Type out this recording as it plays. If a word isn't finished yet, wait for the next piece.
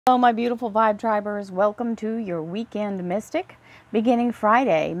Hello, my beautiful Vibe Tribers. Welcome to your Weekend Mystic, beginning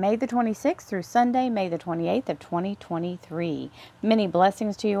Friday, May the 26th through Sunday, May the 28th of 2023. Many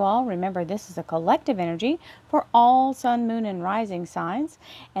blessings to you all. Remember, this is a collective energy for all sun, moon, and rising signs.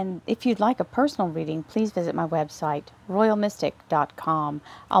 And if you'd like a personal reading, please visit my website, royalmystic.com.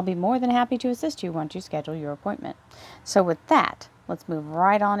 I'll be more than happy to assist you once you schedule your appointment. So with that, let's move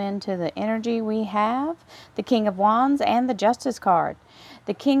right on into the energy we have, the King of Wands and the Justice card.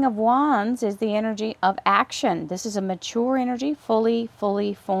 The King of Wands is the energy of action. This is a mature energy, fully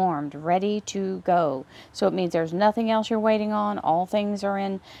formed, ready to go. So it means there's nothing else you're waiting on. All things are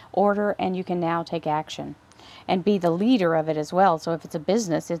in order and you can now take action and be the leader of it as well. So if it's a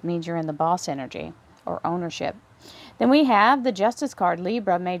business, it means you're in the boss energy or ownership. Then we have the Justice card,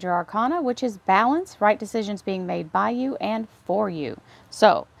 Libra, Major Arcana, which is balance, right decisions being made by you and for you.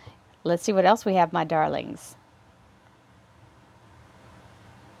 So let's see what else we have, my darlings.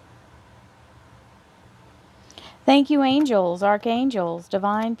 Thank you, angels, archangels,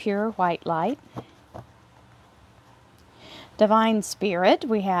 divine, pure, white light. Divine Spirit,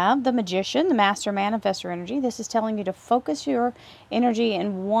 we have the Magician, the Master Manifestor energy. This is telling you to focus your energy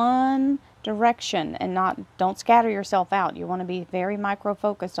in one direction and don't scatter yourself out. You want to be very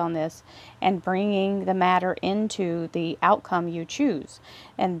micro-focused on this and bringing the matter into the outcome you choose.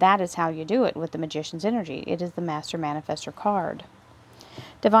 And that is how you do it with the Magician's energy. It is the Master Manifestor card.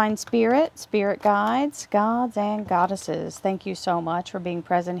 Divine Spirit, Spirit Guides, Gods and Goddesses, thank you so much for being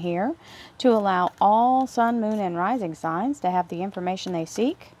present here to allow all sun, moon, and rising signs to have the information they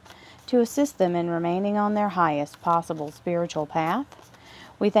seek to assist them in remaining on their highest possible spiritual path.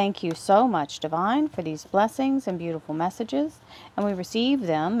 We thank you so much, Divine, for these blessings and beautiful messages, and we receive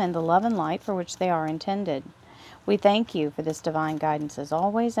them in the love and light for which they are intended. We thank you for this divine guidance as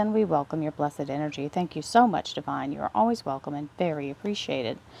always, and we welcome your blessed energy. Thank you so much, Divine. You are always welcome and very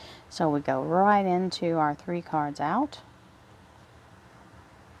appreciated. So we go right into our 3 cards out.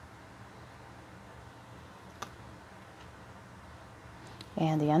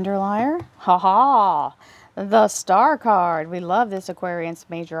 And the underlier, ha-ha, the Star card. We love this Aquarius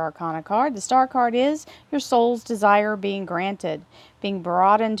Major Arcana card. The Star card is your soul's desire being granted, being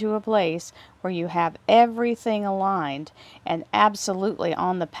brought into a place where you have everything aligned and absolutely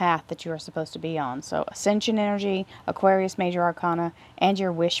on the path that you are supposed to be on. So Ascension energy, Aquarius Major Arcana, and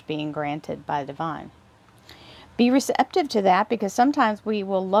your wish being granted by the Divine. Be receptive to that, because sometimes we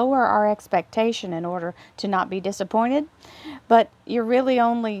will lower our expectation in order to not be disappointed, but you're really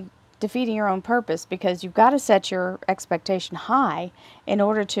only defeating your own purpose, because you've got to set your expectation high in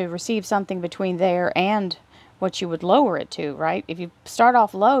order to receive something between there and what you would lower it to, right? If you start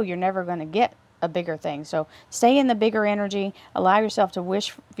off low, you're never going to get a bigger thing. So stay in the bigger energy, allow yourself to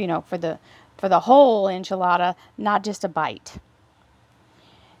wish, for the whole enchilada, not just a bite.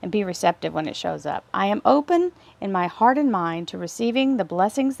 And be receptive when it shows up. I am open in my heart and mind to receiving the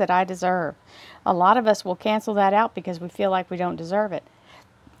blessings that I deserve. A lot of us will cancel that out because we feel like we don't deserve it.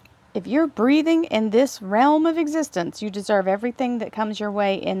 If you're breathing in this realm of existence, you deserve everything that comes your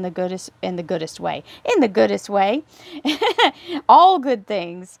way in the goodest way. In the goodest way. All good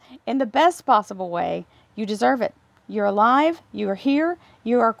things in the best possible way. You deserve it. You're alive. You are here.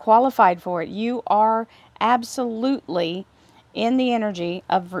 You are qualified for it. You are absolutely in the energy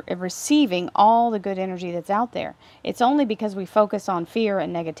of receiving all the good energy that's out there. It's only because we focus on fear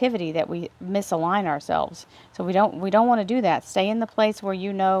and negativity that we misalign ourselves. So we don't want to do that. Stay in the place where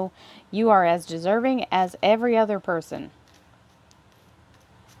you know you are as deserving as every other person.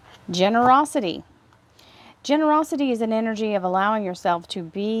 Generosity. Generosity is an energy of allowing yourself to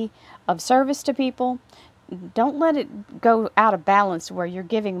be of service to people. Don't let it go out of balance where you're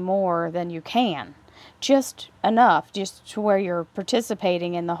giving more than you can. Just enough, just to where you're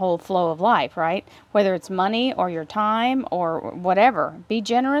participating in the whole flow of life, right? Whether it's money or your time or whatever. Be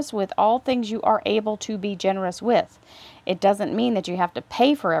generous with all things you are able to be generous with. It doesn't mean that you have to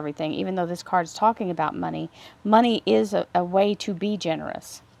pay for everything, even though this card's talking about money. Money is a way to be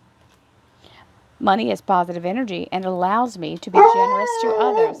generous. Money is positive energy and allows me to be generous to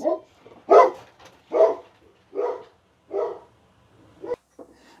others.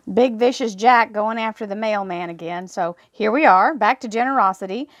 Big vicious Jack going after the mailman again. So here we are, back to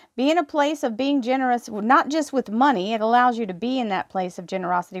generosity. Be in a place of being generous, not just with money. It allows you to be in that place of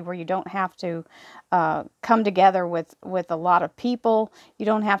generosity where you don't have to come together with a lot of people. You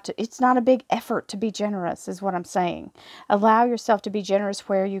don't have to, it's not a big effort to be generous is what I'm saying. Allow yourself to be generous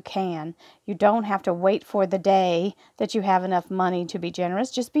where you can. You don't have to wait for the day that you have enough money to be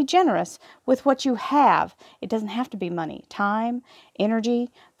generous. Just be generous with what you have. It doesn't have to be money. Time, energy,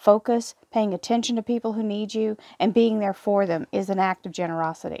 focus, paying attention to people who need you, and being there for them is an act of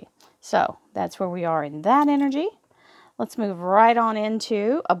generosity. So that's where we are in that energy. Let's move right on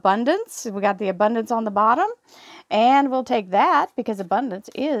into abundance. We got the abundance on the bottom, and we'll take that because abundance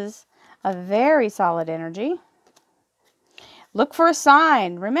is a very solid energy. Look for a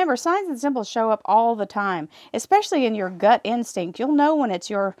sign. Remember, signs and symbols show up all the time, especially in your gut instinct. You'll know when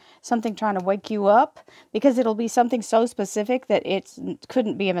it's something trying to wake you up because it'll be something so specific that it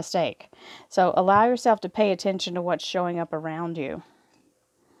couldn't be a mistake. So allow yourself to pay attention to what's showing up around you.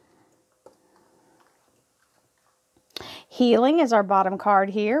 Healing is our bottom card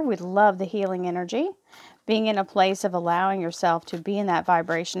here. We love the healing energy. Being in a place of allowing yourself to be in that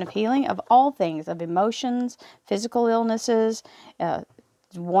vibration of healing of all things, of emotions, physical illnesses,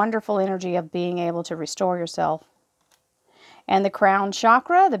 wonderful energy of being able to restore yourself. And the crown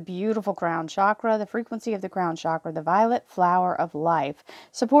chakra, the beautiful crown chakra, the frequency of the crown chakra, the violet flower of life,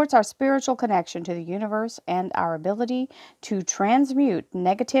 supports our spiritual connection to the universe and our ability to transmute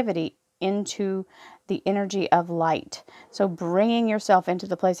negativity into the energy of light. So bringing yourself into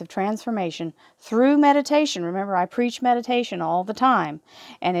the place of transformation through meditation. Remember, I preach meditation all the time,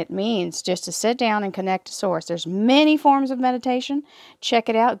 and it means just to sit down and connect to source. There's many forms of meditation. Check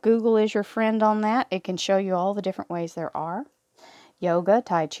it out. Google is your friend on that. It can show you all the different ways there are. Yoga,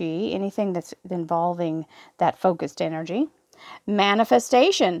 Tai Chi, anything that's involving that focused energy.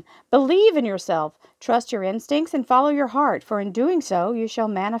 Manifestation. Believe in yourself. Trust your instincts and follow your heart, for in doing so, you shall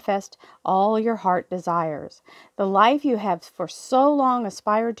manifest all your heart desires. The life you have for so long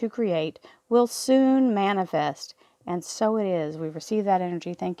aspired to create will soon manifest. And so it is. We receive that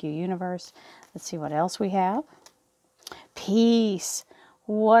energy. Thank you, universe. Let's see what else we have. Peace.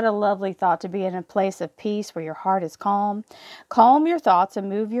 What a lovely thought to be in a place of peace where your heart is calm. Calm your thoughts and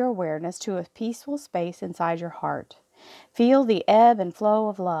move your awareness to a peaceful space inside your heart. Feel the ebb and flow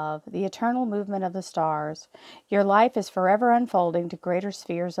of love, the eternal movement of the stars. Your life is forever unfolding to greater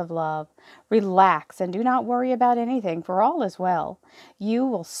spheres of love. Relax and do not worry about anything, for all is well. You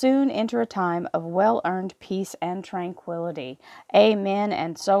will soon enter a time of well-earned peace and tranquility. Amen,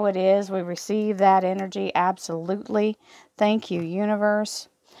 and so it is. We receive that energy absolutely. Thank you, universe.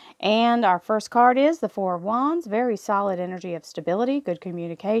 And our first card is the Four of Wands, very solid energy of stability, good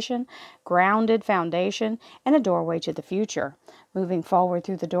communication, grounded foundation, and a doorway to the future. Moving forward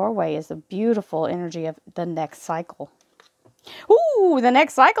through the doorway is the beautiful energy of the next cycle. Ooh, the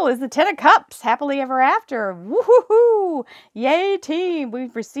next cycle is the Ten of Cups, happily ever after. Woohoo! Yay, team!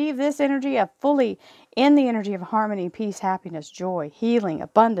 We've received this energy of fully in the energy of harmony, peace, happiness, joy, healing,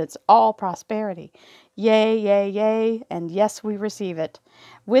 abundance, all prosperity. Yay, yay, yay, and yes, we receive it.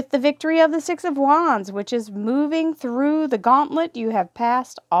 With the victory of the Six of Wands, which is moving through the gauntlet, you have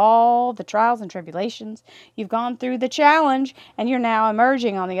passed all the trials and tribulations. You've gone through the challenge, and you're now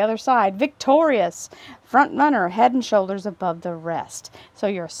emerging on the other side, victorious, front runner, head and shoulders above the rest. So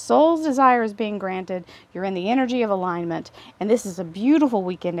your soul's desire is being granted. You're in the energy of alignment, and this is a beautiful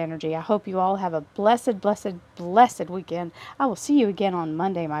weekend energy. I hope you all have a blessed, blessed, blessed weekend. I will see you again on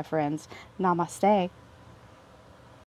Monday, my friends. Namaste.